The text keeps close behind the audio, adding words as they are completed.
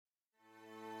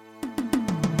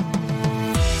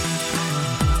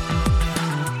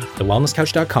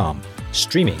thewellnesscouch.com,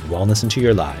 streaming wellness into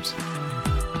your lives.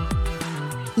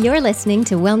 You're listening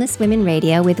to Wellness Women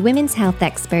Radio with women's health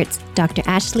experts Dr.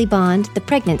 Ashley Bond, the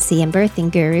pregnancy and birthing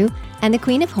guru, and the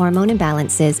queen of hormone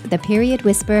imbalances, the period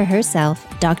whisperer herself,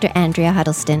 Dr. Andrea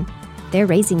Huddleston. They're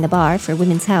raising the bar for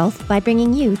women's health by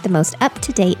bringing you the most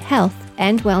up-to-date health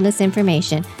and wellness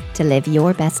information to live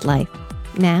your best life.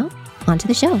 Now, on to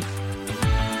the show.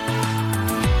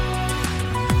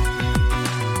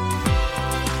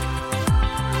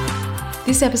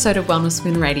 This episode of Wellness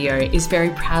Women Radio is very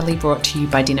proudly brought to you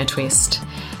by Dinner Twist.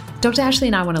 Dr. Ashley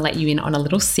and I want to let you in on a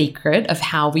little secret of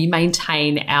how we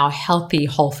maintain our healthy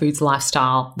whole foods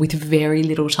lifestyle with very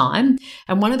little time.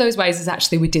 And one of those ways is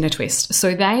actually with Dinner Twist.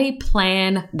 So they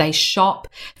plan, they shop,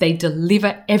 they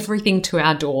deliver everything to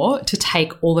our door to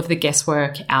take all of the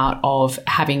guesswork out of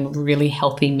having really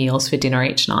healthy meals for dinner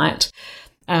each night.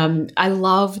 I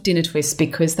love Dinner Twist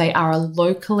because they are a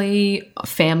locally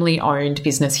family-owned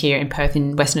business here in Perth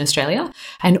in Western Australia,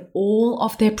 and all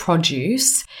of their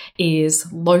produce is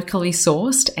locally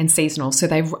sourced and seasonal. So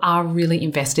they are really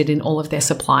invested in all of their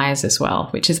suppliers as well,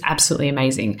 which is absolutely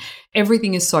amazing.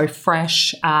 Everything is so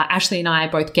fresh. Ashley and I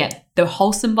both get the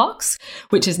Wholesome box,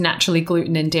 which is naturally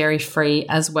gluten and dairy-free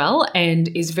as well, and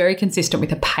is very consistent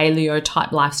with a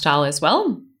paleo-type lifestyle as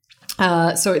well.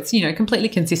 So it's, completely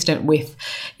consistent with,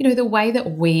 the way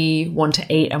that we want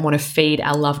to eat and want to feed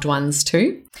our loved ones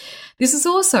too. This is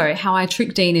also how I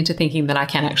tricked Dean into thinking that I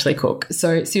can actually cook.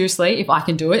 So seriously, if I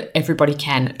can do it, everybody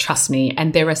can, trust me.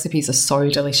 And their recipes are so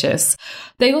delicious.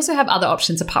 They also have other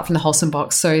options apart from the Wholesome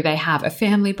box. So they have a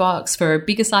family box for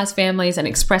bigger size families, an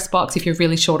express box if you're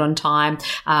really short on time,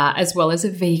 as well as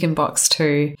a vegan box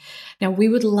too. Now, we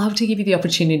would love to give you the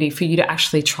opportunity for you to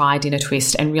actually try Dinner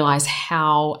Twist and realize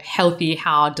how healthy,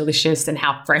 how delicious, and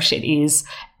how fresh it is,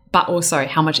 but also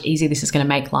how much easier this is going to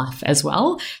make life as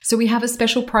well. So we have a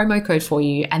special promo code for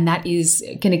you, and that is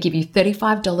going to give you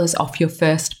 $35 off your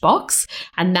first box,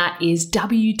 and that is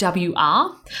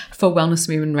WWR for Wellness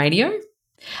Women Radio.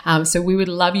 So we would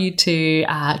love you to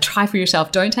try for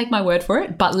yourself. Don't take my word for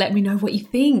it, but let me know what you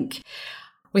think.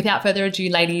 Without further ado,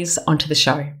 ladies, onto the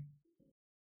show.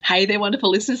 Hey there,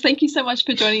 wonderful listeners. Thank you so much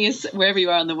for joining us wherever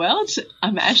you are in the world.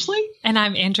 I'm Ashley. And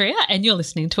I'm Andrea, and you're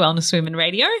listening to Wellness Women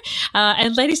Radio.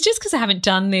 And ladies, just because I haven't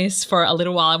done this for a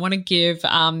little while, I want to give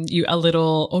you a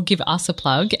little, or give us a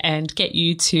plug and get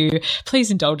you to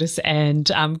please indulge us and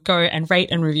go and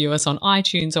rate and review us on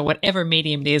iTunes or whatever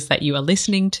medium it is that you are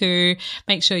listening to.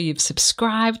 Make sure you've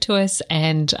subscribed to us,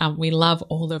 and we love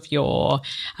all of your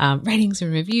ratings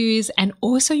and reviews, and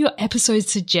also your episode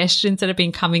suggestions that have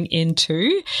been coming in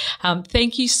too.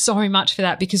 Thank you so much for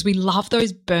that, because we love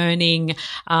those burning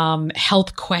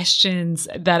health questions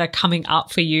that are coming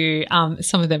up for you.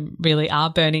 Some of them really are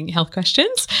burning health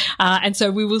questions. And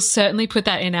so we will certainly put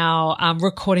that in our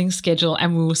recording schedule,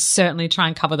 and we will certainly try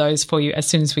and cover those for you as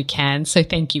soon as we can. So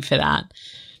thank you for that.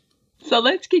 So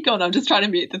let's kick on. I'm just trying to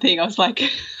mute the thing. I was about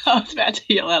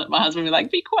to yell out at my husband, be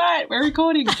like, be quiet, we're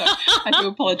recording. So I do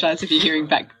apologise if you're hearing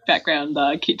background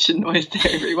kitchen noise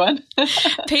there, everyone.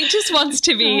 Pete just wants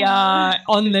to be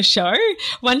on the show.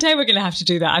 One day we're going to have to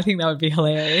do that. I think that would be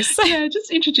hilarious. Yeah,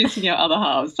 just introducing our other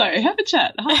halves. So have a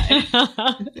chat.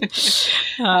 Hi.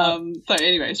 So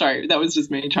anyway, sorry, that was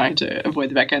just me trying to avoid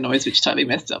the background noise, which totally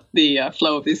messed up the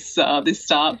flow of this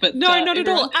start. But no, not at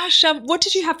all. Ash, what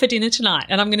did you have for dinner tonight?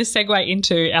 And I'm going to segue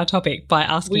into our topic by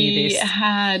asking you this. We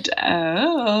had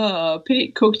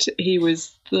Pete cooked. He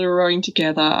was throwing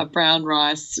together a brown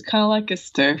rice, kind of like a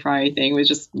stir-fry thing with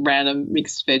just random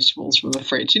mixed vegetables from the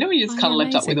fridge. You just kind of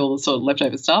left up with all the sort of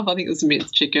leftover stuff. I think it was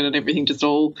minced chicken and everything just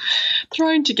all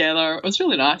thrown together. It was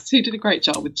really nice. He did a great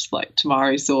job with just like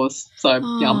tomato sauce. So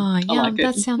yum. I like it.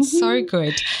 That sounds so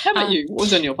good. How about you? What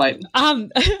was on your plate?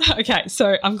 Okay,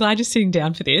 so I'm glad you're sitting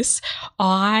down for this.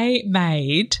 I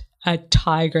made a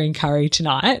Thai green curry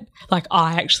tonight. Like,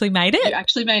 I actually made it. You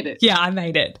actually made it? Yeah, I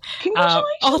made it. Congratulations.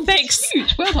 Oh, thanks. That's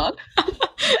huge. Well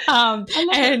done.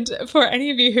 And for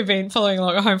any of you who've been following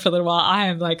along at home for a little while, I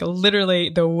am like literally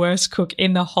the worst cook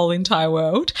in the whole entire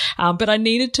world. But I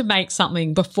needed to make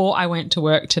something before I went to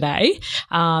work today,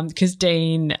 because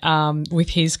Dean, with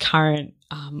his current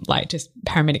just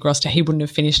paramedic roster, he wouldn't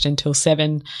have finished until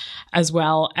 7 as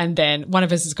well. And then one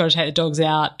of us has got to take the dogs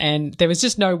out, and there was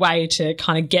just no way to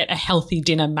kind of get a healthy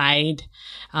dinner made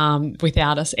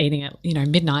without us eating at,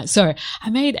 midnight. So I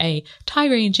made a Thai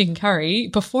green chicken curry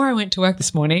before I went to work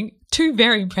this morning. 2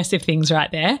 very impressive things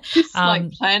right there. It's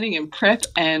like planning and prep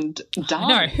and done.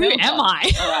 No, who am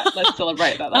I? All right, let's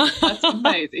celebrate that. That's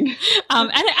amazing.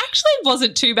 And it actually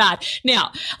wasn't too bad.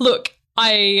 Now, look,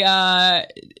 I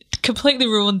completely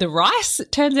ruined the rice.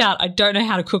 It turns out I don't know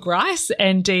how to cook rice,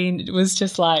 and Dean was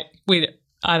just like,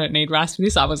 I don't need rice for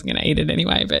this. I wasn't going to eat it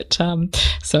anyway, but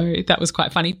so that was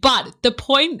quite funny. But the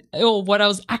point, or what I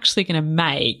was actually going to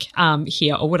make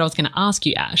here, or what I was going to ask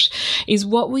you, Ash, is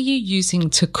what were you using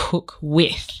to cook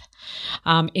with?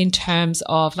 In terms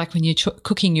of like when you're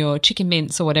cooking your chicken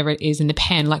mince or whatever it is in the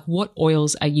pan, like what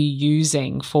oils are you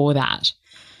using for that?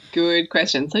 Good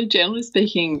question. So generally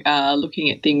speaking, looking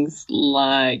at things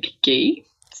like ghee.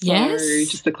 So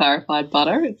just the clarified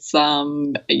butter, it's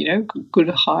good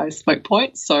high smoke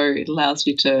point, so it allows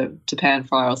you to pan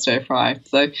fry or stir fry.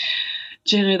 So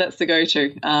generally that's the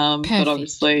go-to. But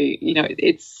obviously,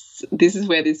 this is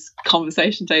where this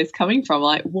conversation today is coming from.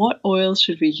 Like, what oils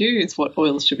should we use? What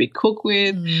oils should we cook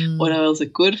with? What oils are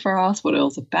good for us? What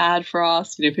oils are bad for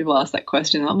us? People ask that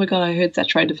question. Oh my God, I heard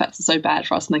saturated fats are so bad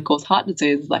for us and they cause heart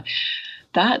disease. Like,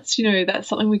 that's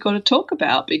something we've got to talk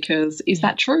about, because is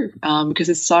that true? Because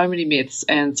there's so many myths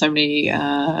and so many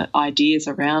ideas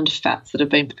around fats that have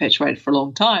been perpetuated for a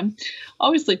long time,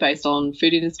 obviously based on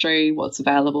food industry, what's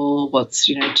available, what's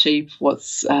cheap,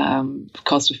 what's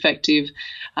cost effective,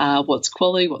 what's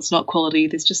quality, what's not quality.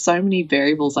 There's just so many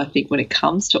variables, I think, when it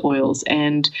comes to oils,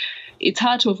 and it's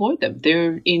hard to avoid them.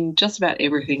 They're in just about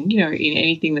everything, in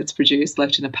anything that's produced,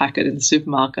 left in a packet in the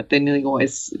supermarket, they're nearly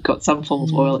always got some form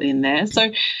of oil in there.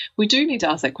 So we do need to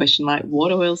ask that question, like,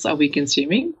 what oils are we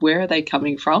consuming? Where are they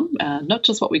coming from? Not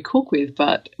just what we cook with,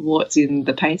 but what's in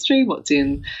the pastry, what's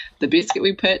in the biscuit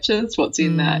we purchased, what's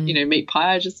in that, meat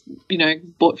pie I just,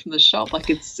 bought from the shop. Like,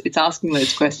 it's asking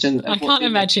those questions. I can't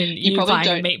imagine you probably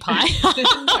buying a meat pie.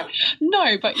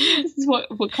 No, but this is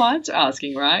what clients are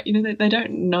asking, right? They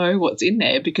don't know what's in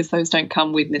there, because those don't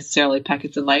come with necessarily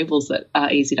packets and labels that are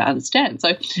easy to understand.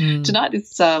 So tonight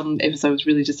this episode was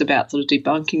really just about sort of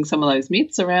debunking some of those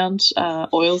myths around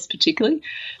oils particularly,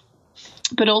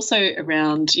 but also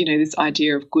around, this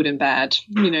idea of good and bad,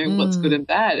 what's good and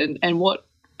bad, and what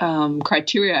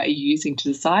criteria are you using to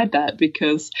decide that?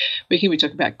 Because we can be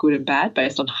talking about good and bad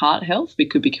based on heart health. We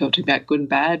could be talking about good and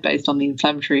bad based on the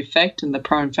inflammatory effect and the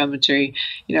pro-inflammatory,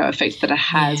 effects that it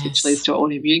has, which leads to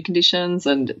autoimmune conditions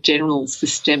and general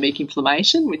systemic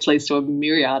inflammation, which leads to a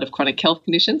myriad of chronic health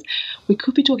conditions. We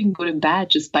could be talking good and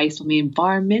bad just based on the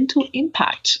environmental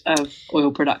impact of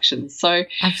oil production. So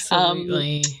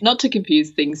absolutely, not to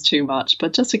confuse things too much,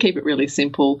 but just to keep it really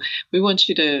simple, we want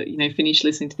you to, finish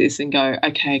listening to this and go,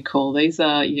 okay, cool. These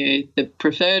are the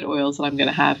preferred oils that I'm going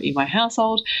to have in my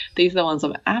household. These are the ones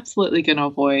I'm absolutely going to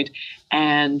avoid.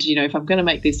 And, if I'm going to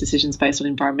make these decisions based on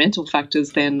environmental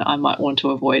factors, then I might want to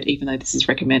avoid, even though this is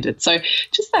recommended. So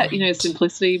just that,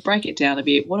 simplicity, break it down a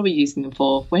bit. What are we using them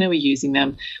for? When are we using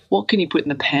them? What can you put in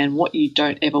the pan? What you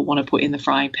don't ever want to put in the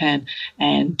frying pan?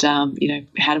 And,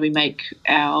 how do we make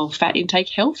our fat intake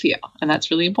healthier? And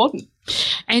that's really important.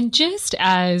 And just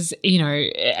as,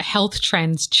 health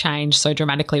trends change so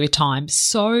dramatically with time,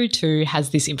 so too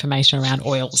has this information around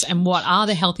oils and what are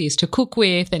the healthiest to cook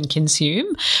with and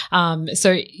consume.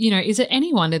 So, is it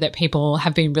any wonder that people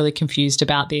have been really confused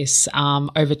about this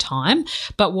over time?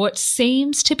 But what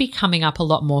seems to be coming up a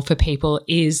lot more for people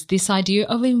is this idea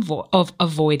of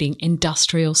avoiding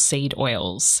industrial seed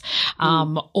oils,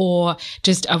 or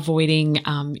just avoiding,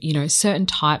 certain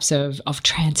types of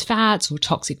trans fats or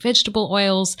toxic vegetable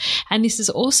oils. And this is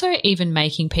also even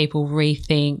making people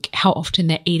rethink how often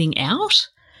they're eating out.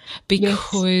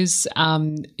 Because, a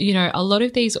lot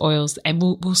of these oils, and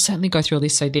we'll certainly go through all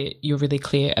this so that you're really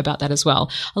clear about that as well.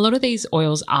 A lot of these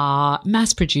oils are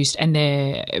mass produced and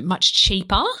they're much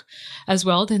cheaper as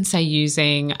well than, say,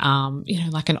 using,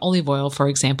 like an olive oil, for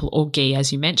example, or ghee,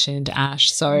 as you mentioned,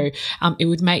 Ash. So it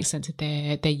would make sense that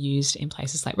they're used in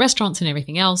places like restaurants and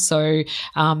everything else. So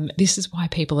this is why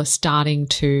people are starting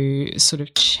to sort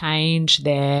of change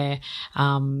their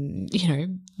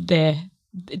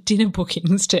dinner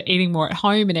bookings to eating more at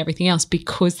home and everything else,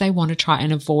 because they want to try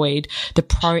and avoid the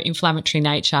pro-inflammatory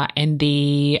nature and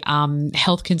the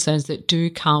health concerns that do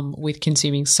come with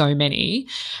consuming so many,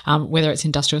 whether it's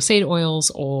industrial seed oils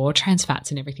or trans fats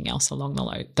and everything else along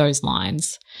those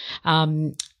lines.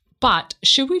 But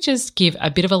should we just give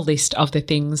a bit of a list of the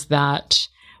things that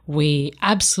we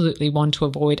absolutely want to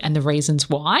avoid and the reasons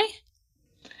why?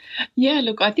 Yeah,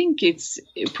 look, I think it's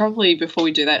probably, before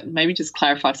we do that, maybe just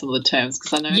clarify some of the terms,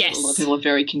 because I know a lot of people are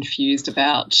very confused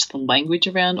about the language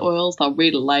around oils. They'll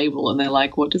read a label and they're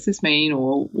like, what does this mean?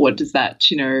 Or what does that,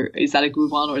 is that a good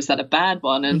one or is that a bad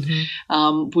one? And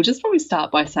we'll just probably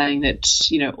start by saying that,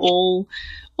 all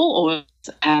oils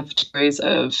have categories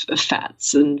of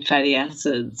fats and fatty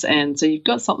acids. And so you've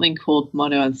got something called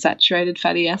monounsaturated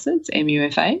fatty acids,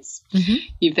 MUFAs. Mm-hmm.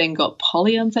 You've then got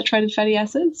polyunsaturated fatty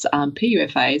acids,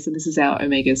 PUFAs, and this is our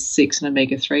omega-6 and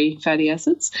omega-3 fatty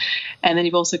acids. And then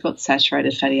you've also got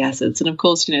saturated fatty acids. And, of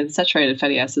course, the saturated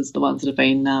fatty acids are the ones that have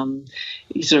been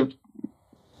sort of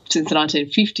since the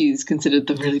 1950s considered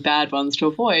the really bad ones to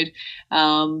avoid.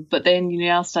 But then you're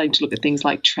now starting to look at things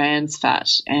like trans fat,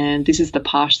 and this is the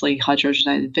partially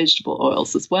hydrogenated vegetable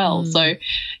oils as well. So,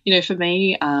 for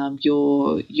me,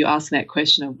 you're asking that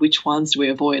question of which ones do we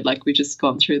avoid? Like, we've just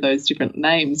gone through those different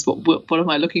names. What am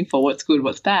I looking for? What's good?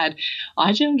 What's bad?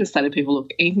 I generally just say to people,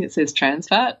 look, anything that says trans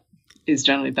fat is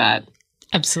generally bad.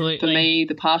 Absolutely. For me,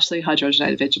 the partially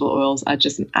hydrogenated vegetable oils are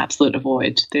just an absolute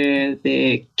avoid.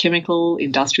 They're chemical,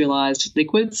 industrialized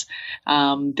liquids.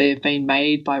 They've been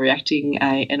made by reacting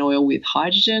an oil with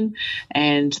hydrogen,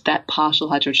 and that partial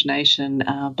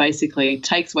hydrogenation basically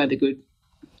takes away the good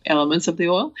elements of the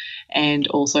oil and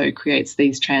also creates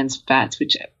these trans fats,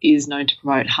 which is known to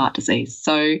promote heart disease.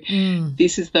 So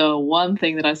this is the one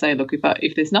thing that I say, look,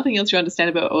 if there's nothing else you understand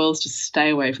about oils, just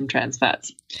stay away from trans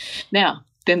fats. Now,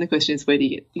 then the question is, where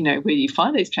do you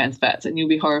find these trans fats? And you'll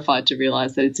be horrified to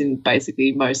realise that it's in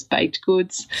basically most baked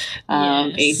goods,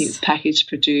 anything that's packaged,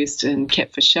 produced, and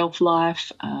kept for shelf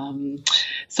life.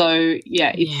 That's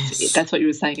what you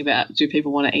were saying about, do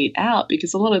people want to eat out?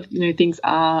 Because a lot of things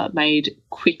are made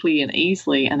quickly and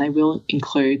easily, and they will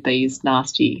include these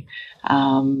nasty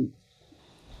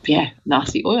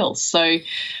oils. So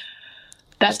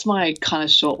that's my kind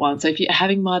of short one. So if you're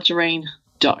having margarine,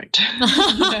 don't.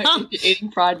 If you're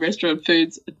eating fried restaurant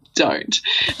foods, don't.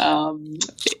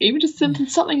 Even just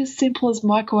something as simple as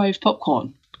microwave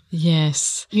popcorn.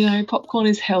 Yes. Popcorn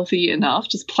is healthy enough,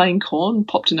 just plain corn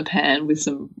popped in a pan with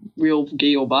some real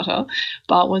ghee or butter.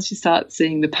 But once you start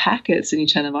seeing the packets and you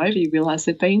turn them over, you realise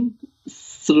they've been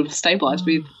sort of stabilised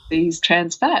with these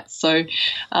trans fats. So,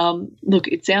 look,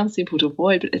 it sounds simple to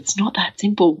avoid, but it's not that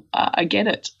simple. I get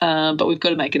it, but we've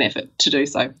got to make an effort to do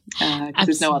so because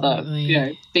there's no other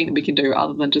thing that we can do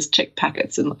other than just check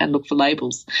packets and look for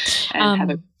labels and have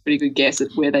a pretty good guess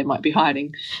at where they might be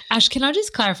hiding. Ash, can I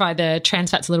just clarify the trans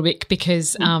fats a little bit?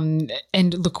 Because, and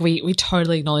look, we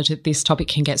totally acknowledge that this topic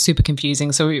can get super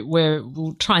confusing, so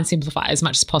we'll try and simplify as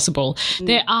much as possible.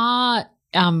 There are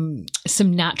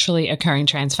some naturally occurring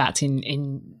trans fats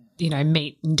in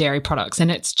meat and dairy products, and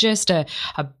it's just a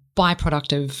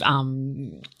byproduct of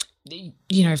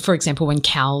for example, when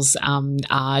cows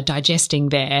are digesting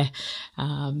their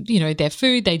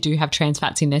food, they do have trans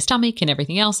fats in their stomach and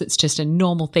everything else. It's just a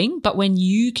normal thing. But when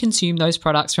you consume those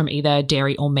products from either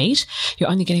dairy or meat, you're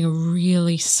only getting a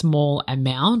really small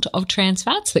amount of trans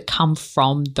fats that come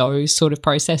from those sort of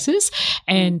processes.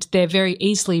 And they're very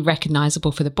easily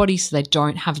recognizable for the body, so they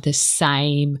don't have the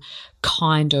same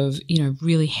kind of,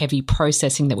 really heavy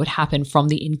processing that would happen from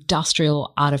the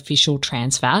industrial artificial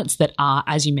trans fats that are,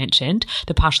 as you mentioned,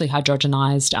 the partially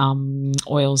hydrogenized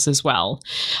oils as well.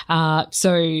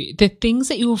 So the things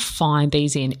that you will find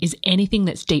these in is anything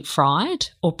that's deep fried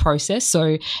or processed.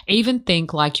 So even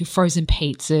think like your frozen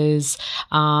pizzas,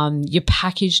 your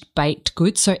packaged baked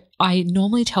goods. So I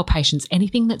normally tell patients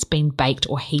anything that's been baked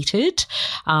or heated.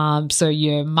 So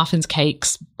your muffins,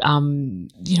 cakes,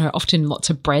 often lots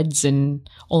of breads and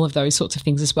all of those sorts of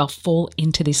things as well fall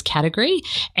into this category.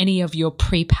 Any of your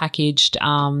pre-packaged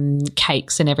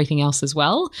cakes and everything else as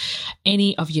well.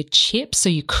 Any of your chips, so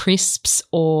your crisps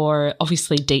or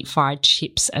obviously deep fried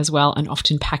chips as well, and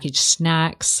often packaged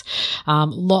snacks.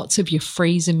 Lots of your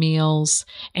freezer meals.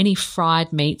 Any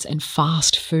fried meats and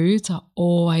fast foods are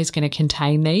always going to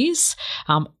contain these.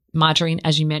 Margarine,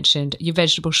 as you mentioned, your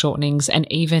vegetable shortenings, and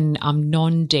even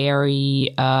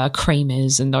non-dairy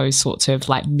creamers and those sorts of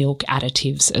like milk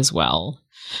additives as well.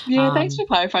 Yeah, thanks for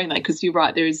clarifying that, because you're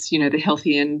right. There is, the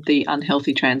healthy and the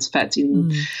unhealthy trans fats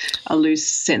in a loose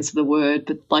sense of the word.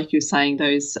 But like you're saying,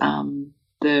 those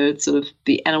the sort of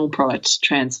the animal product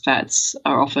trans fats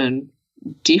are often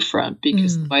different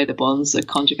because the way the bonds are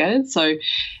conjugated. So,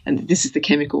 and this is the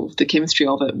chemistry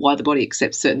of it, why the body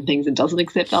accepts certain things and doesn't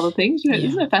accept other things.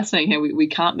 Isn't it fascinating how we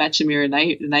can't match a mirror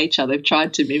nature? They've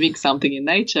tried to mimic something in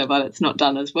nature, but it's not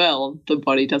done as well. The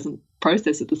body doesn't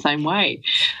process it the same way.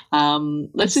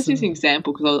 Let's just use an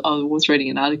example, because I was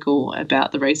reading an article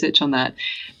about the research on that,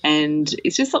 and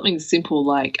it's just something simple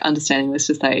like understanding, let's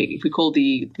just say, if we call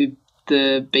the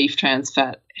beef trans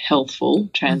fat healthful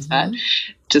trans fat,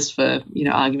 just for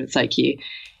argument's sake here,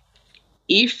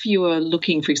 if you are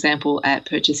looking, for example, at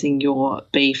purchasing your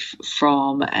beef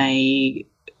from a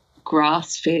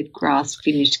grass-fed,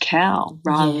 grass-finished cow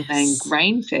rather than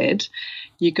grain-fed,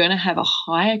 you're going to have a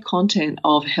higher content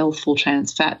of healthful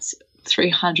trans fats,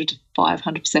 300 to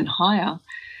 500% higher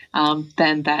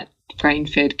than that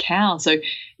grain-fed cow. So,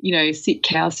 sick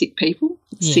cows, sick people,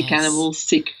 sick animals,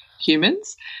 sick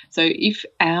humans. So if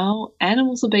our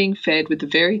animals are being fed with the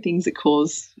very things that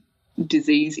cause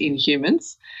disease in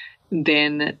humans,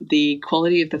 then the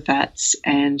quality of the fats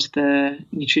and the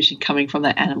nutrition coming from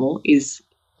that animal is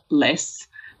less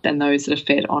than those that are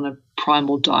fed on a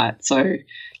primal diet. So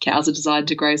cows are designed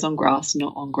to graze on grass,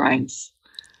 not on grains.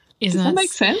 Does that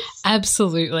make sense?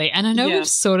 Absolutely. And I know we've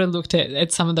sort of looked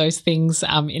at some of those things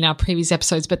in our previous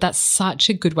episodes, but that's such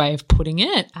a good way of putting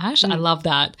it, Ash. I love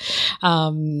that.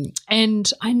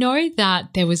 And I know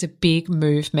that there was a big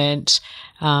movement,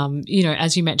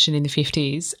 as you mentioned in the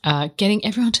 50s, getting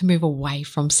everyone to move away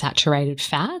from saturated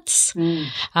fats.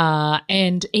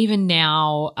 And even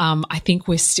now, I think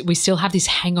we still have this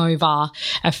hangover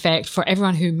effect for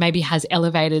everyone who maybe has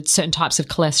elevated certain types of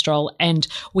cholesterol. And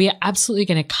we are absolutely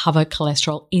going to cover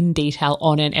cholesterol in detail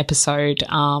on an episode.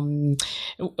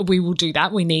 We will do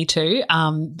that. We need to.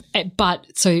 But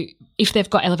so if they've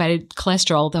got elevated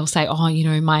cholesterol, they'll say,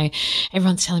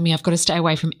 everyone's telling me I've got to stay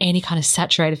away from any kind of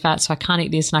saturated fat, so I can't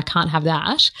eat this and I can't have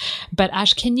that. But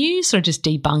Ash, can you sort of just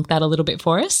debunk that a little bit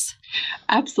for us?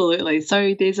 Absolutely.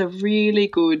 So there's a really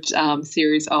good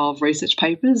series of research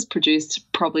papers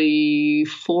produced, probably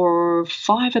 4 or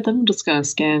 5 of them. I'm just going to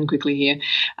scan quickly here.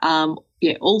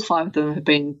 All 5 of them have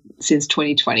been since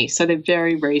 2020. So they're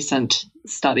very recent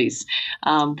studies.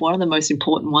 One of the most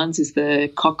important ones is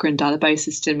the Cochrane Database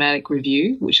Systematic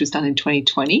Review, which was done in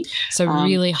 2020. So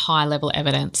really high-level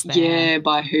evidence there. Yeah,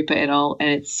 by Hooper et al. And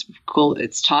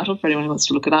it's titled, for anyone who wants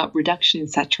to look it up, Reduction in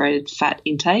Saturated Fat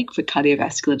Intake for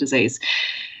Cardiovascular Disease.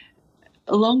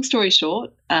 Long story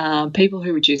short, people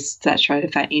who reduced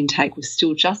saturated fat intake were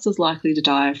still just as likely to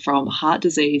die from heart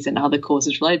disease and other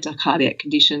causes related to cardiac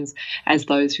conditions as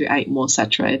those who ate more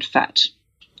saturated fat.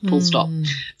 Full stop.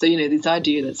 So, this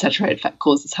idea that saturated fat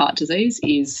causes heart disease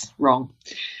is wrong.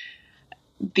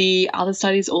 The other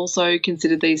studies also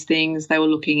considered these things. They were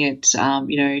looking at,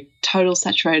 total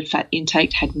saturated fat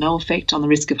intake had no effect on the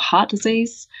risk of heart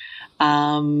disease.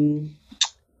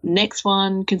 Next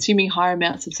one, consuming higher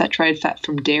amounts of saturated fat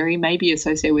from dairy may be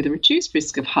associated with a reduced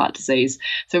risk of heart disease.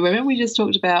 So remember we just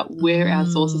talked about where our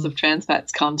sources of trans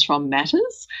fats comes from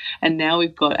matters, and now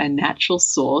we've got a natural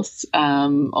source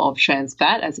of trans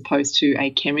fat as opposed to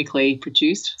a chemically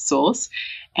produced source,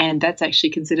 and that's actually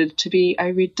considered to be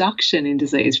a reduction in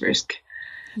disease risk.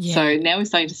 Yeah. So now we're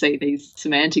starting to see these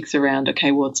semantics around,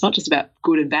 okay, well, it's not just about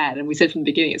good and bad. And we said from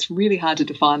the beginning, it's really hard to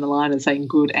define the line of saying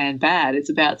good and bad. It's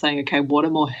about saying, okay, what are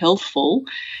more healthful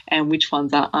and which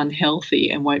ones are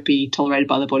unhealthy and won't be tolerated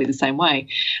by the body the same way.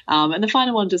 And the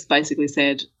final one just basically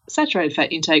said saturated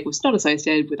fat intake was not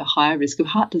associated with a higher risk of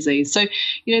heart disease. So,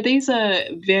 these are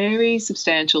very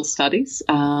substantial studies.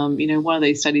 One of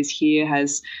these studies here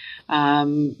has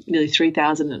nearly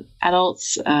 3,000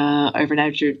 adults over an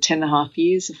average of 10 and a half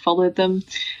years have followed them.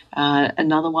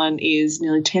 Another one is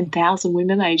nearly 10,000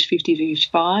 women aged 50 to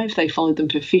 55. They followed them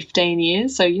for 15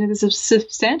 years. So, there's a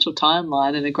substantial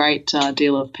timeline and a great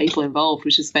deal of people involved,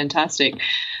 which is fantastic.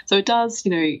 So it does,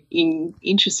 in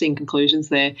interesting conclusions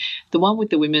there. The one with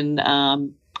the women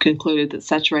concluded that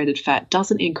saturated fat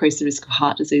doesn't increase the risk of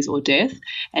heart disease or death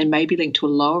and may be linked to a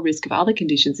lower risk of other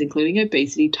conditions, including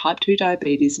obesity, type 2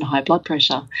 diabetes, and high blood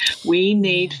pressure. We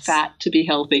need fat to be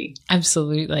healthy.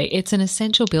 Absolutely. It's an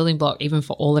essential building block even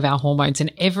for all of our hormones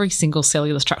and every single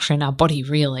cellular structure in our body,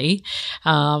 really.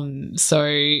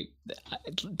 So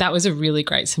that was a really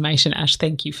great summation, Ash.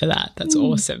 Thank you for that. That's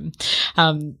awesome.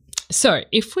 So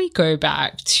if we go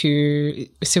back to,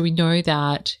 so we know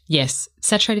that, yes,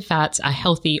 saturated fats are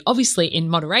healthy, obviously in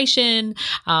moderation,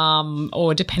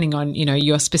 or depending on,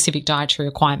 your specific dietary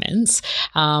requirements.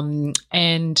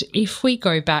 And if we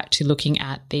go back to looking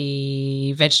at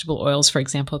the vegetable oils, for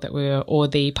example, or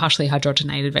the partially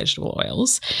hydrogenated vegetable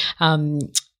oils,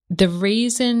 the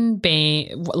reason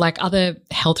being, like other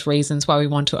health reasons why we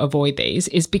want to avoid these,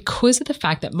 is because of the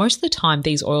fact that most of the time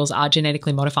these oils are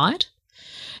genetically modified.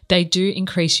 They do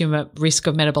increase your risk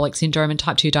of metabolic syndrome and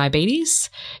type 2 diabetes.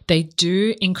 They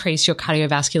do increase your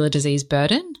cardiovascular disease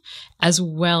burden, as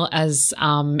well as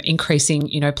increasing,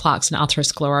 plaques and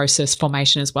atherosclerosis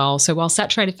formation as well. So while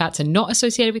saturated fats are not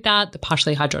associated with that, the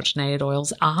partially hydrogenated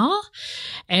oils are.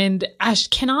 And Ash,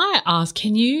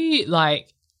 can you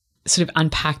sort of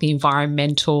unpack the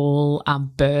environmental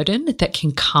burden that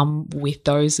can come with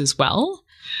those as well?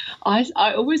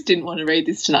 I always didn't want to read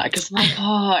this tonight because I'm like,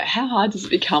 oh, how hard does it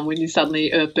become when you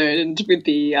suddenly are burdened with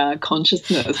the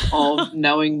consciousness of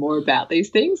knowing more about these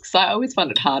things? Because I always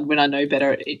find it hard when I know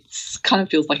better. It kind of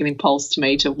feels like an impulse to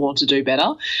me to want to do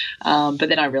better. But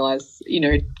then I realise,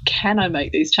 can I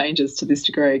make these changes to this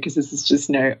degree? Because this is just,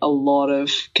 a lot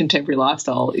of contemporary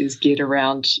lifestyle is geared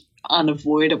around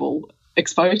unavoidable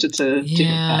exposure to different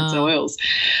fats and oils.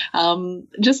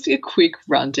 Just a quick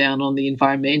rundown on the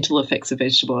environmental effects of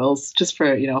vegetable oils, just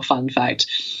for a fun fact.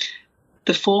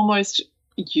 The foremost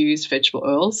used vegetable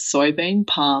oils, soybean,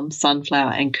 palm,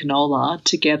 sunflower and canola,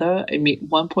 together emit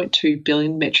 1.2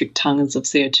 billion metric tonnes of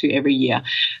CO2 every year.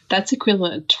 That's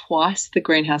equivalent to twice the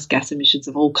greenhouse gas emissions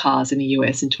of all cars in the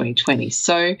US in 2020.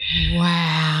 So,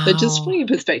 wow. So just putting in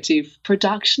perspective,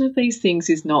 production of these things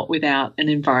is not without an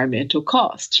environmental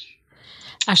cost.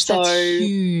 Ash, that's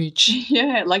huge.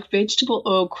 Yeah, like vegetable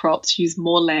oil crops use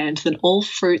more land than all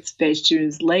fruits,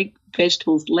 vegetables,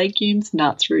 legumes,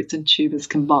 nuts, roots and tubers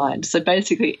combined. So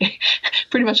basically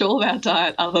pretty much all of our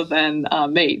diet other than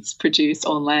meats produced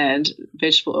on land,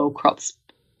 vegetable oil crops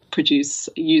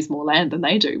use more land than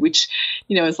they do, which,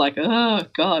 is like, oh,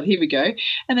 God, here we go.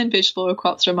 And then vegetable oil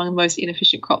crops are among the most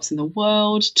inefficient crops in the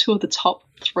world. Two of the top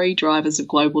 3 drivers of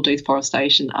global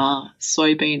deforestation are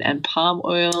soybean and palm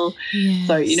oil. Yes.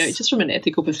 So, just from an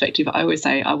ethical perspective, I always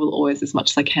say I will always, as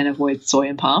much as I can, avoid soy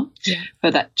and palm. Yeah.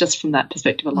 But that just from that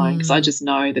perspective alone, because I just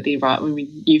know that the environment,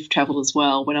 you've travelled as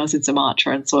well, when I was in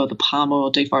Sumatra and saw the palm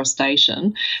oil deforestation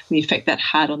and the effect that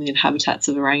had on the habitats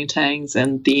of orangutans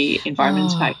and the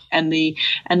environmental impact and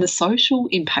the social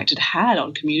impact it had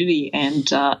on community and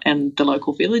the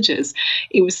local villages,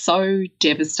 it was so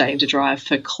devastating to drive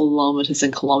for kilometres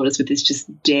and kilometres with this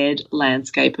just dead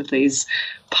landscape of these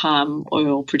palm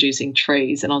oil producing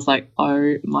trees. And I was like,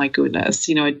 oh my goodness,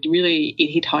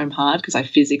 it hit home hard because I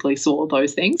physically saw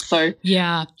those things. So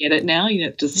yeah, I get it now.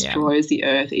 It destroys the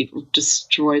earth, it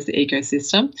destroys the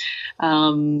ecosystem.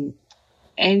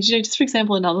 And, just for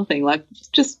example, another thing, like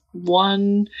just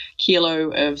 1 kilo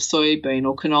of soybean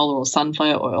or canola or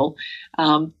sunflower oil,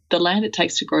 the land it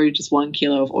takes to grow just 1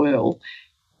 kilo of oil,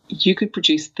 you could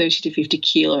produce 30 to 50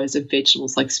 kilos of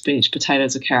vegetables like spinach,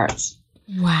 potatoes or carrots.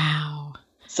 Wow.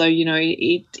 So,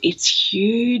 it's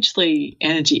hugely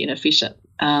energy inefficient.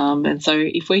 And so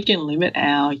if we can limit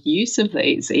our use of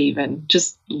these, even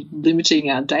just limiting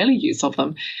our daily use of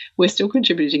them, we're still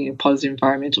contributing to positive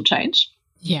environmental change.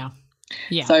 Yeah.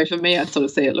 Yeah. So for me, I sort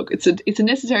of see it, look, it's a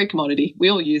necessary commodity. We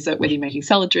all use it, whether you're making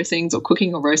salad dressings or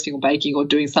cooking or roasting or baking or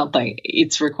doing something,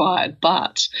 it's required.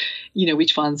 But,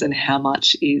 which ones and how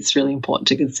much is really important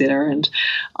to consider. And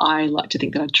I like to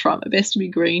think that I try my best to be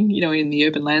green, in the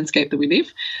urban landscape that we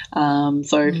live.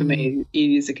 So for me, it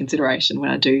is a consideration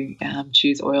when I do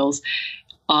choose oils.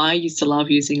 I used to love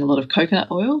using a lot of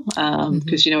coconut oil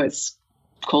because, it's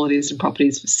qualities and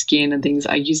properties for skin and things.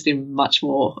 I use it in much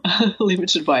more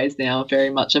limited ways now, very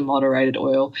much a moderated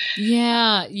oil.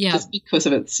 Yeah. Just because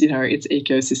of its, its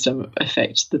ecosystem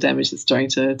effect, the damage it's doing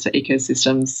to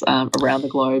ecosystems around the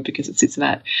globe, because it sits in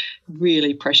that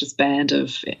really precious band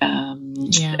of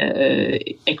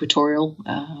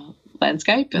equatorial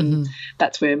landscape, and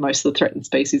that's where most of the threatened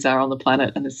species are on the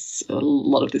planet. And there's a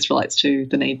lot of this relates to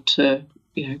the need to,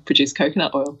 produce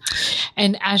coconut oil.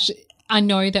 And Ash, I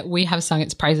know that we have sung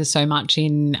its praises so much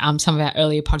in some of our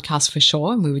earlier podcasts for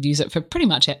sure, and we would use it for pretty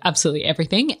much absolutely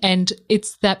everything. And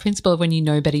it's that principle of when you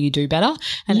know better, you do better.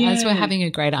 And as we're having a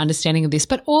greater understanding of this,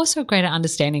 but also a greater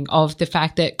understanding of the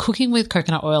fact that cooking with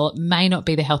coconut oil may not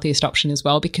be the healthiest option as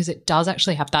well, because it does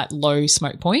actually have that low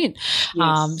smoke point.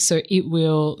 Yes. So it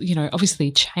will,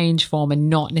 obviously change form and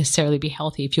not necessarily be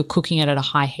healthy if you're cooking it at a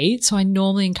high heat. So I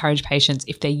normally encourage patients,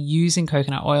 if they're using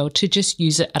coconut oil, to just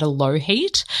use it at a low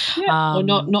heat. Yeah. Or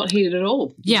not heat it at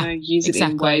all. Yeah, use it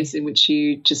in ways in which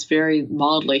you just very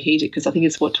mildly heat it, because I think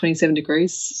it's 27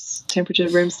 degrees temperature,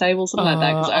 room stable, something like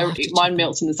that. Because mine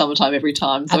melts in the summertime every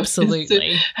time. So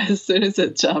absolutely. As soon as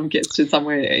it gets to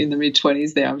somewhere in the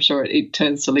mid-20s there, I'm sure it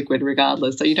turns to liquid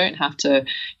regardless. So you don't have to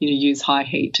use high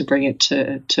heat to bring it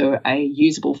to a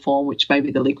usable form, which may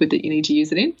be the liquid that you need to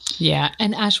use it in. Yeah.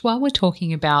 And Ash, while we're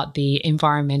talking about the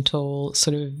environmental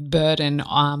sort of burden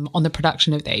on the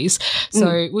production of these,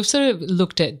 so we've sort of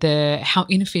looked at how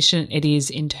inefficient it is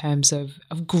in terms of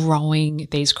growing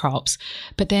these crops,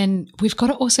 but then we've got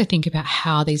to also think about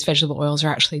how these vegetable oils are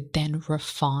actually then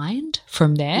refined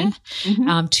from there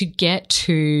to get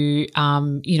to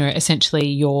essentially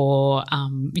your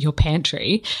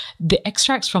pantry. The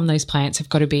extracts from those plants have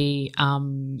got to be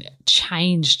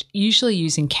changed, usually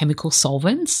using chemical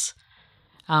solvents.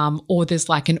 or there's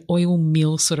like an oil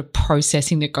mill sort of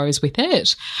processing that goes with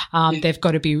it. They've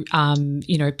got to be,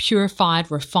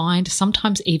 purified, refined,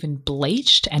 sometimes even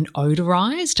bleached and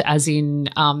odorized, as in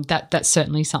that's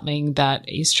certainly something that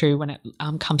is true when it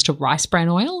comes to rice bran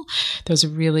oil. There was a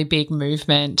really big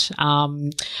movement,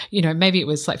 maybe it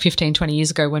was like 15, 20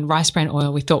 years ago when rice bran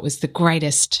oil we thought was the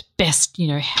greatest, best,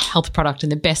 health product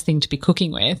and the best thing to be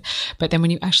cooking with. But then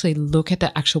when you actually look at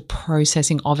the actual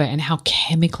processing of it and how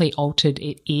chemically altered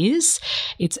it is,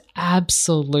 it's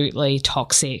absolutely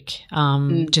toxic,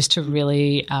 just to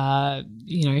really,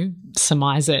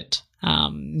 surmise it.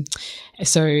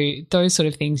 So those sort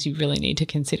of things you really need to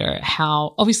consider,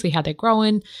 how they're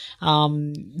growing,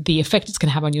 the effect it's going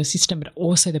to have on your system, but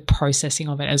also the processing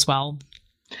of it as well.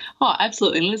 Oh,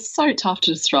 absolutely. And it's so tough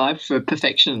to strive for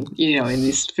perfection, in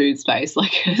this food space.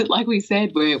 Like we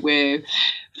said, we're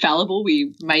fallible.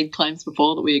 We made claims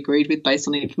before that we agreed with based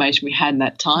on the information we had in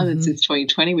that time. And since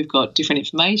 2020, we've got different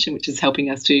information, which is helping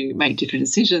us to make different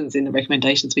decisions in the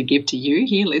recommendations we give to you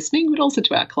here listening, but also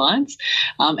to our clients,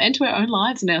 and to our own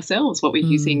lives and ourselves, what we're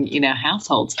using in our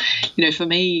households. For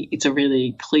me, it's a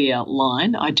really clear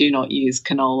line. I do not use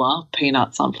canola,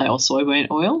 peanut, sunflower,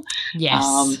 soybean oil.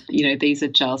 Yes. These are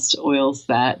just oils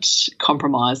that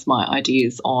compromise my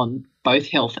ideas on both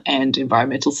health and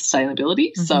environmental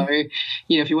sustainability. So,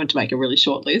 if you want to make a really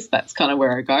short list, that's kind of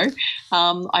where I go.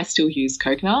 I still use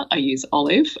coconut. I use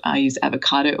olive. I use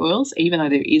avocado oils, even though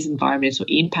there is environmental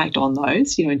impact on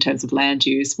those, in terms of land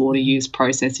use, water use,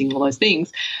 processing, all those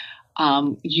things.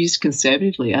 Used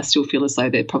conservatively, I still feel as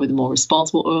though they're probably the more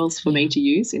responsible oils for me to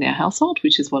use in our household,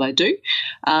 which is what I do.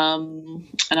 And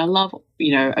I love,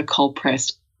 a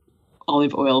cold-pressed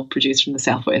olive oil produced from the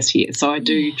southwest here. So I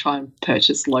do try and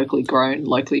purchase locally grown,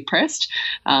 locally pressed,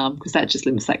 because that just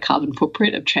limits that carbon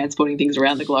footprint of transporting things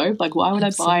around the globe. Like, why would I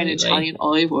buy an Italian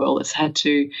olive oil that's had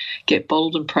to get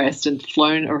bottled and pressed and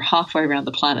flown or halfway around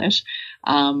the planet?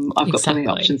 I've got plenty of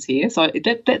options here. So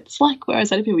that's like where I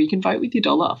say to people, you can vote with your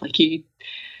dollar. Like,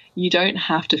 you don't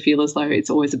have to feel as though it's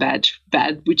always a bad,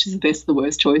 which is the best of the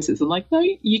worst choices. I'm like, no,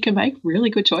 you can make really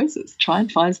good choices. Try and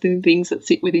find some things that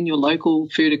sit within your local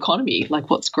food economy, like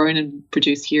what's grown and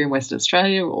produced here in Western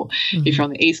Australia, or if you're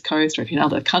on the East Coast or if you're in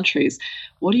other countries,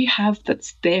 what do you have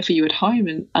that's there for you at home?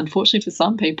 And unfortunately for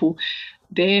some people,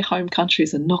 their home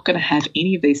countries are not going to have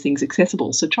any of these things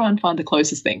accessible. So try and find the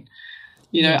closest thing.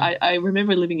 I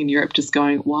remember living in Europe just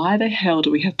going, why the hell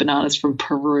do we have bananas from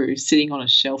Peru sitting on a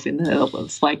shelf in the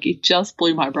Netherlands? Like, it just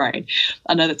blew my brain.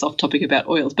 I know that's off topic about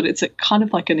oils, but it's a kind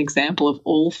of like an example of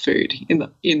all food in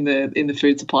the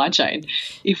food supply chain.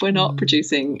 If we're not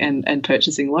producing and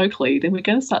purchasing locally, then we're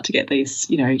going to start to get these,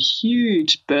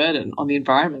 huge burden on the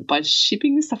environment by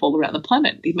shipping this stuff all around the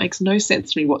planet. It makes no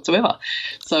sense to me whatsoever.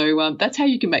 So that's how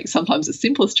you can make sometimes the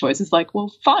simplest choice is like,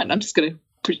 well, fine, I'm just going to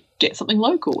get something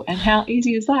local. And how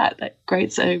easy is that? That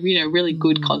creates a really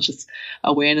good conscious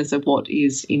awareness of what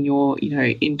is in your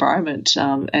environment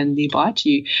and nearby to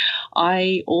you.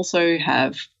 I also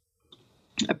have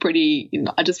a pretty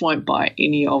I just won't buy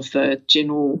any of the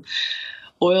general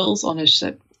oils on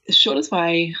the shortest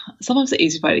way. Sometimes the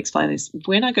easiest way to explain this,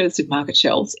 when I go to the supermarket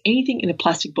shelves, anything in a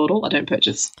plastic bottle I don't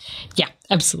purchase. Yeah,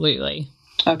 absolutely.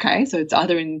 Okay, so it's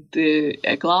either in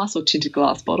a glass or tinted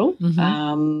glass bottle.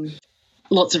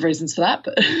 Lots of reasons for that,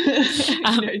 but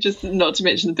just not to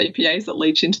mention the BPAs that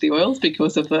leach into the oils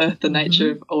because of the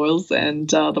nature of oils and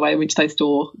the way in which they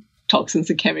store toxins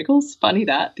and chemicals. Funny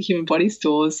that the human body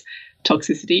stores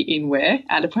toxicity in where?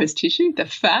 Adipose tissue, the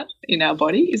fat in our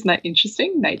body. Isn't that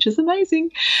interesting? Nature's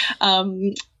amazing.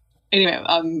 Anyway,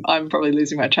 I'm probably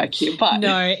losing my track here, but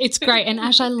no, it's great. And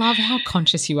Ash, I love how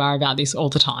conscious you are about this all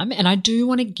the time. And I do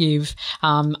want to give,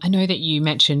 I know that you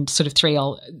mentioned sort of three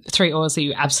oils that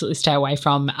you absolutely stay away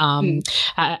from.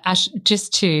 Ash,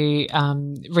 just to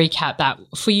recap that,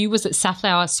 for you, was it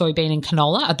safflower, soybean, and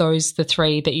canola? Are those the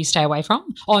three that you stay away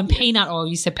from? Oh, and peanut oil.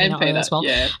 You said peanut oil as well.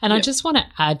 Yeah, and I just want to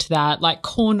add to that, like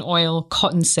corn oil,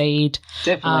 cottonseed.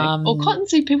 Definitely. Or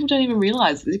cottonseed, people don't even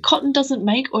realise. Cotton doesn't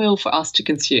make oil for us to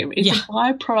consume. It's a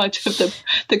byproduct of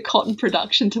the cotton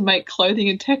production to make clothing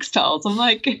and textiles. I'm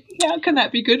like, how can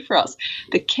that be good for us?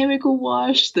 The chemical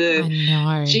wash, the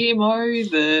GMO,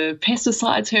 the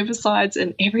pesticides, herbicides,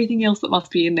 and everything else that must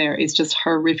be in there is just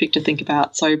horrific to think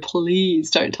about. So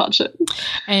please don't touch it.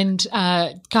 And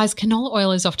guys, canola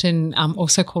oil is often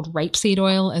also called rapeseed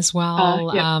oil as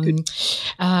well.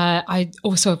 I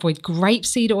also avoid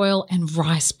grapeseed oil and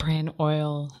rice bran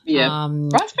oil. Yeah,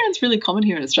 rice bran's really common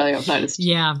here in Australia, I've noticed.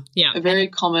 Yeah. A very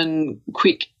common,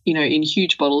 quick, in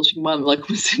huge bottles. You can buy them like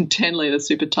 10-litre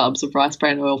super tubs of rice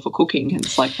bran oil for cooking. And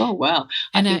it's like, oh, wow.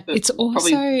 And it's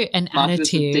also an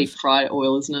additive. Deep fried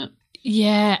oil, isn't it?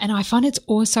 Yeah, and I find it's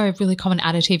also a really common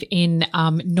additive in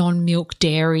non-milk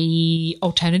dairy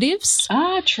alternatives.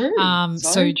 True.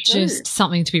 So just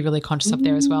something to be really conscious of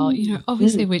there as well.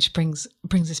 Obviously, which brings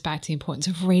us back to the importance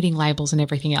of reading labels and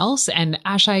everything else. And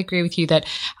Ash, I agree with you that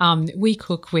we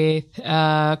cook with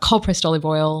cold pressed olive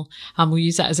oil. We'll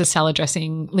use that as a salad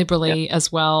dressing liberally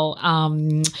as well.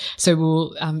 So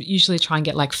we'll usually try and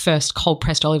get like first cold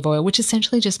pressed olive oil, which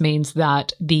essentially just means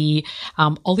that the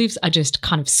olives are just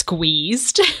kind of squeezed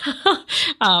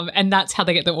and that's how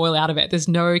they get the oil out of it. There's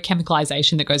no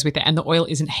chemicalization that goes with it, and the oil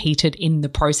isn't heated in the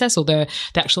process, or the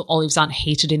actual olives aren't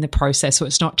heated in the process, so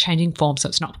it's not changing form, so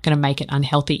it's not going to make it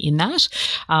unhealthy in that.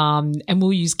 And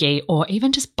we'll use ghee or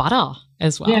even just butter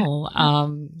as well.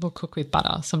 We'll cook with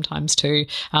butter sometimes too.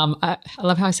 I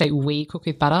love how I say we cook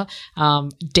with butter.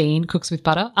 Dean cooks with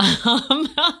butter.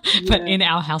 But in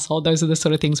our household, those are the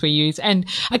sort of things we use. And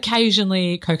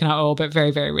occasionally coconut oil, but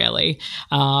very, very rarely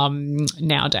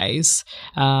nowadays.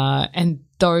 And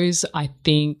those, I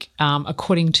think,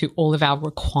 according to all of our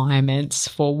requirements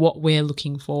for what we're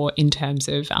looking for in terms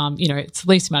of, it's the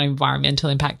least amount of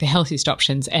environmental impact, the healthiest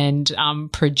options, and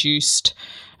produced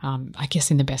I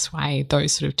guess in the best way,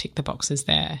 those sort of tick the boxes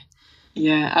there.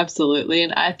 Yeah, absolutely.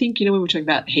 And I think, when we're talking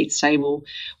about heat stable,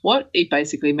 what it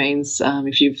basically means,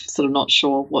 if you're sort of not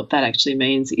sure what that actually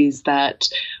means, is that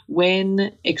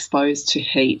when exposed to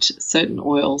heat, certain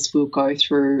oils will go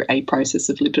through a process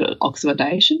of lipid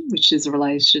oxidation, which is a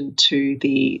relation to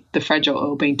the fragile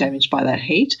oil being damaged by that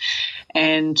heat.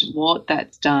 And what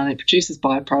that's done, it produces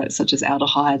byproducts such as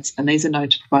aldehydes, and these are known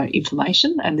to promote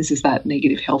inflammation, and this is that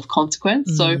negative health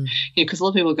consequence. So, because a lot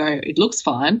of people go, it looks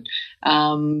fine,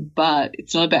 but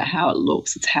it's not about how it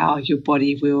looks, it's how your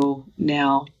body will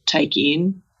now take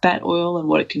in that oil and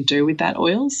what it can do with that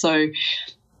oil. So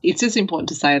it's just important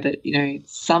to say that,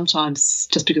 sometimes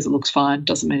just because it looks fine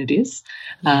doesn't mean it is.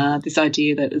 This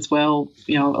idea that as well,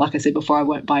 like I said before, I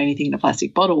won't buy anything in a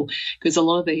plastic bottle, because a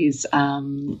lot of these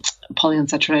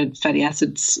polyunsaturated fatty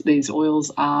acids, these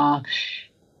oils are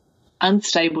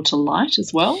unstable to light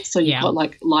as well. So you've got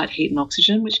like light, heat and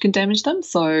oxygen, which can damage them.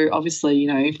 So obviously,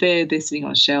 if they're sitting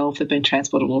on a shelf, they've been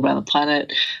transported all around the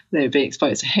planet, they're being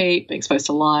exposed to heat, being exposed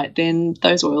to light, then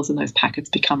those oils in those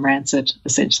packets become rancid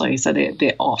essentially. So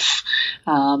they're off.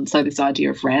 So this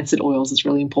idea of rancid oils is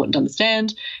really important to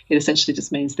understand. It essentially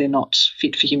just means they're not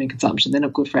fit for human consumption. They're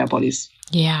not good for our bodies.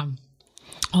 Yeah.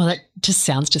 Oh, that just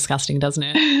sounds disgusting, doesn't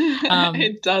it?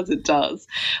 It does.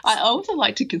 I also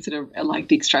like to consider like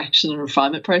the extraction and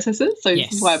refinement processes. So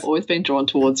this is why I've always been drawn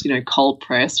towards, cold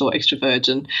pressed or extra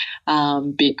virgin,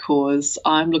 because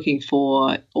I'm looking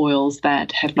for oils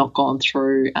that have not gone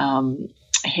through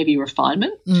heavy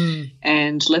refinement,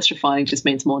 and less refining just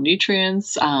means more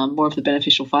nutrients, more of the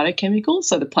beneficial phytochemicals,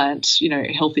 so the plant,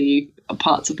 healthy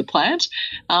parts of the plant,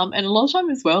 and a lot of time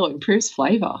as well it improves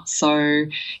flavour. So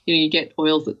you get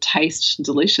oils that taste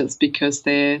delicious because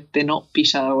they're not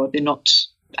bitter, or they're not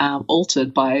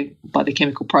altered by the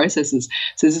chemical processes.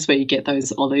 So this is where you get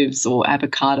those olives or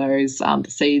avocados. The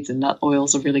seeds and nut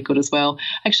oils are really good as well.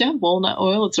 Actually, I have walnut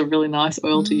oil. It's a really nice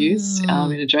oil to use in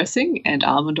a dressing, and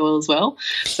almond oil as well.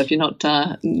 So if you're not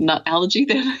nut allergy,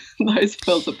 then those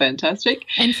oils are fantastic.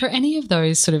 And for any of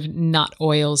those sort of nut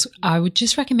oils, I would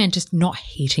just recommend just not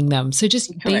heating them. So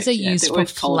just these are used for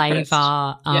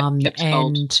flavour and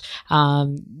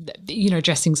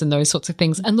dressings and those sorts of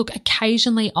things. And look,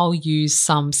 occasionally I'll use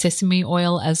some sesame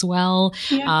oil as well,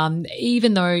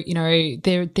 even though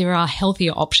there are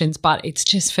healthier options, but it's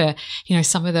just for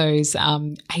some of those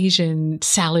Asian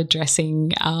salad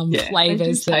dressing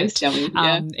flavors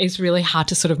that is really hard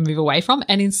to sort of move away from,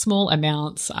 and in small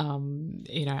amounts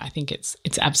I think it's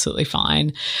absolutely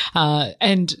fine.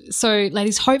 And so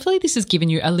ladies, hopefully this has given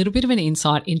you a little bit of an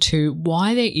insight into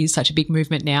why there is such a big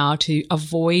movement now to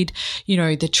avoid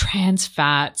the trans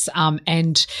fats,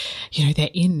 and they're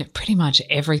in pretty much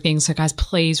everything. So guys,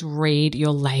 please read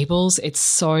your labels. It's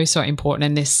so, so important.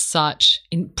 And there's such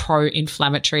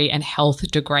pro-inflammatory and health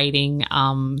degrading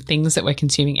things that we're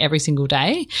consuming every single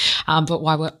day. But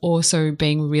why we're also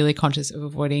being really conscious of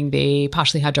avoiding the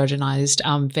partially hydrogenized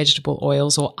vegetable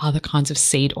oils or other kinds of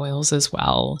seed oils as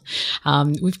well.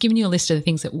 We've given you a list of the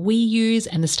things that we use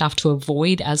and the stuff to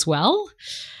avoid as well.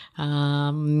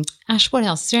 Ash, what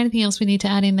else? Is there anything else we need to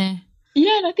add in there?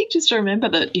 Yeah, and I think just to remember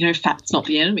that, fat's not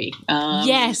the enemy.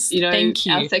 Yes, thank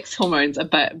you. Our sex hormones are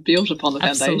built upon the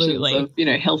foundations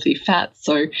of, healthy fats.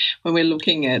 So when we're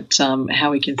looking at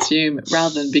how we consume,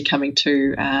 rather than becoming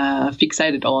too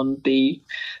fixated on the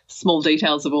small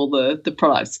details of all the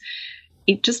products,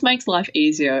 it just makes life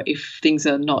easier if things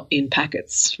are not in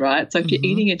packets, right? So if you're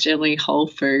eating a generally whole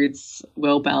foods,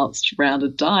 well-balanced,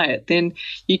 rounded diet, then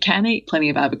you can eat plenty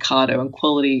of avocado and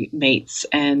quality meats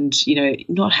and,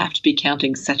 not have to be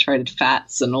counting saturated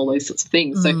fats and all those sorts of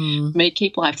things. So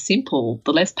keep life simple.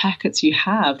 The less packets you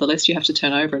have, the less you have to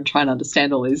turn over and try and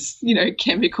understand all these,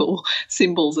 chemical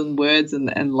symbols and words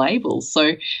and labels.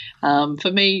 So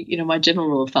for me, my general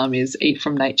rule of thumb is eat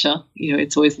from nature.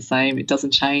 It's always the same. It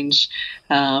doesn't change.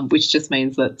 Which just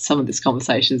means that some of this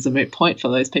conversation is a moot point for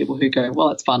those people who go, well,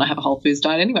 it's fine, I have a whole foods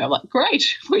diet anyway. I'm like,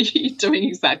 great, well, you're doing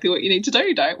exactly what you need to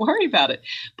do. Don't worry about it.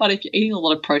 But if you're eating a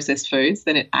lot of processed foods,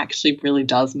 then it actually really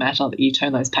does matter that you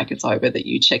turn those packets over, that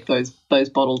you check those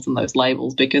bottles and those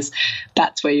labels, because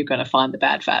that's where you're going to find the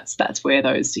bad fats. That's where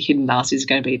those hidden nasties are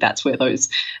going to be. That's where those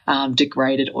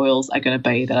degraded oils are going to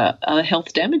be that are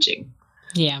health damaging.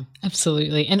 Yeah,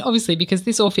 absolutely. And obviously, because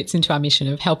this all fits into our mission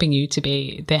of helping you to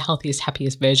be the healthiest,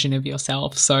 happiest version of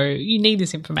yourself. So you need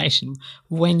this information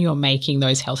when you're making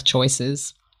those health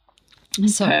choices.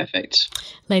 So, perfect.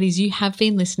 Ladies, you have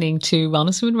been listening to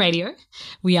Wellness Women Radio.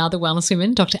 We are the Wellness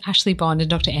Women, Dr. Ashley Bond and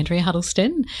Dr. Andrea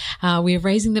Huddleston. We are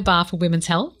raising the bar for women's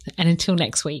health. And until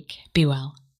next week, be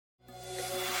well.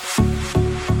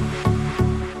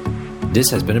 This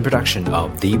has been a production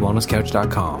of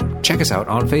TheWellnessCouch.com. Check us out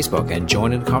on Facebook and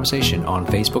join in the conversation on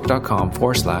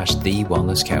Facebook.com/The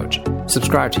Wellness Couch.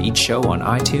 Subscribe to each show on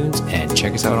iTunes and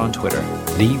check us out on Twitter.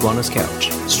 The Wellness Couch,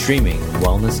 streaming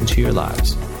wellness into your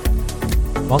lives.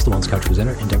 Whilst the Wellness Couch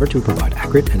presenter endeavor to provide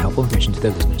accurate and helpful information to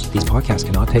their listeners, these podcasts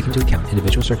cannot take into account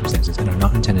individual circumstances and are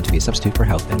not intended to be a substitute for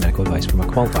health and medical advice from a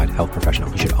qualified health professional.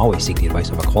 You should always seek the advice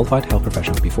of a qualified health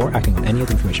professional before acting on any of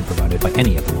the information provided by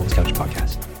any of the Wellness Couch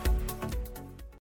podcasts.